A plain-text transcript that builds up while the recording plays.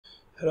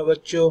Hello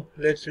bachcho,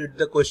 let's read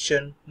the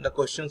question. The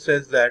question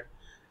says that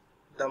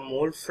the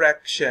mole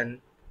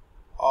fraction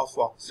of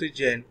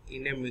oxygen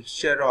in a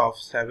mixture of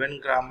 7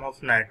 gram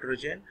of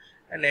nitrogen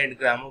and 8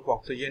 gram of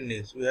oxygen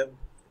is. We have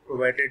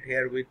provided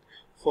here with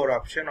 4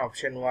 options.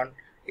 Option 1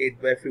 8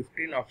 by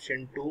 15,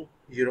 option 2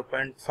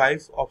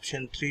 0.5,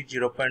 option 3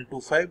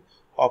 0.25,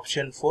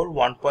 option 4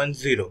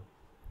 1.0.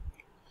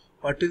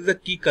 What is the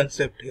key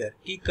concept here?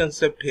 Key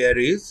concept here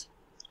is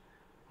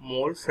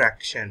mole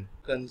fraction.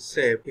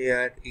 Concept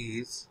here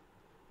is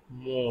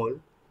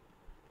mole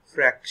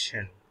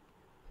fraction.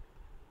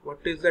 What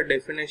is the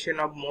definition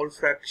of mole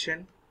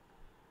fraction?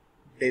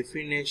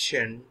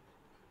 Definition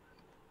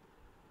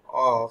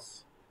of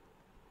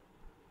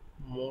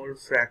mole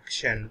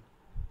fraction.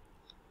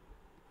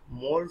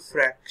 Mole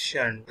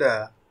fraction,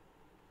 the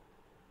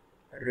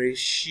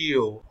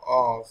ratio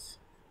of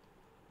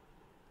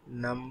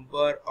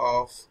number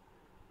of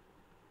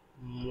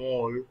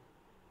mole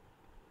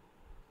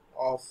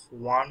of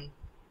one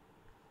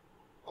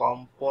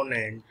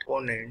component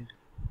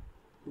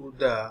to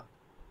the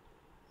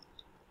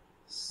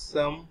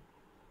sum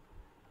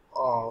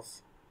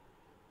of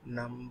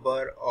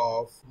number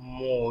of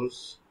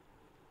moles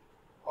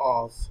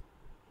of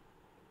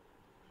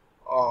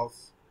all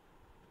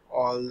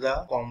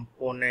the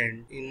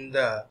components in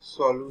the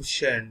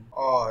solution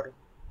or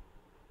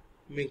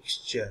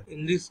mixture.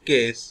 In this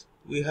case,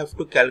 we have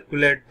to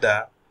calculate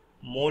the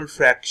mole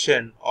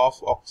fraction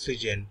of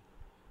oxygen,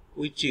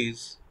 which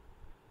is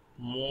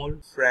mole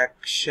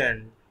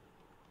fraction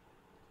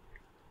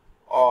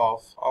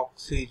of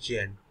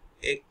oxygen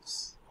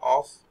X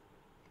of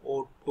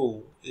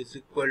O2 is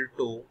equal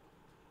to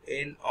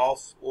N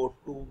of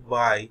O2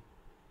 by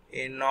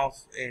N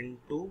of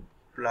N2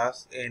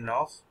 plus N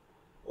of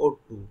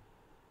O2.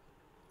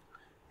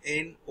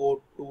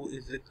 NO2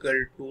 is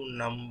equal to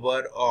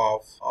number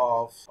of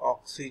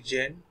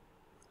oxygen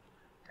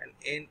and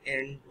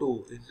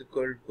NN2 is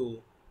equal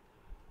to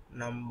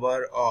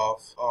number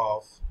of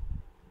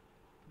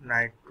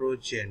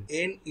nitrogen.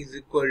 N is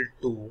equal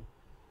to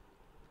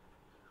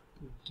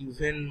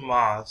given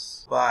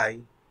mass by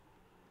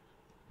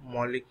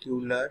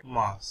molecular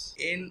mass.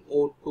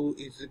 NO2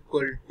 is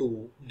equal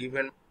to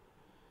given.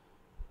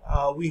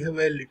 We have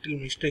a little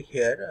mistake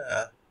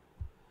here.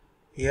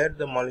 Here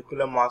the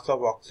molecular mass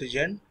of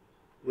oxygen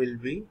will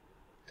be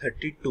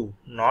 32,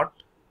 not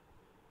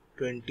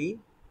 20,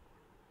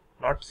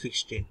 not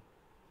 16.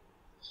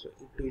 So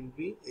it will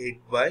be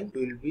 8 by, it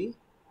will be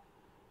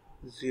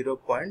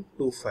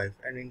 0.25,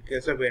 and in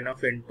case of N of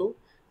N2,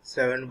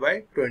 7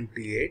 by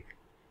 28,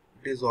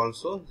 it is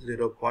also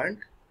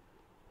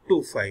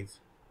 0.25.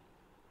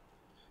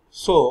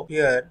 So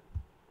here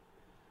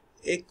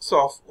X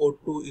of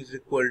O2 is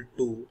equal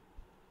to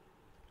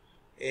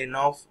N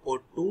of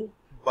O2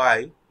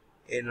 by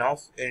N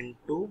of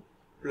N2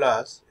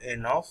 plus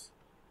N of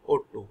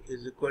O2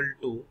 is equal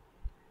to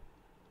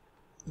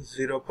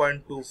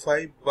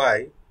 0.25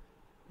 by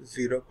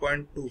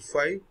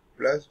 0.25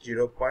 plus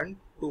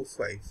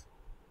 0.25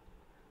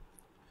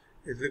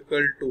 is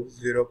equal to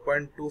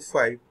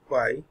 0.25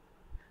 by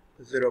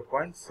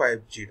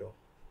 0.50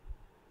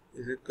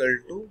 is equal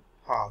to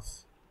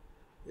half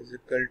is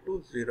equal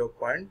to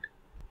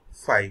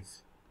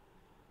 0.5.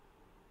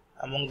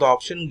 Among the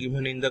options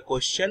given in the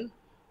question,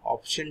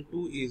 option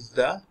 2 is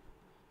the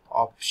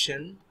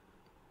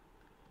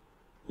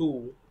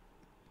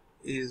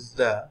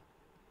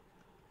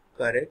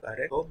correct.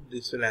 Hope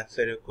this will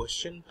answer your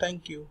question.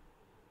 Thank you.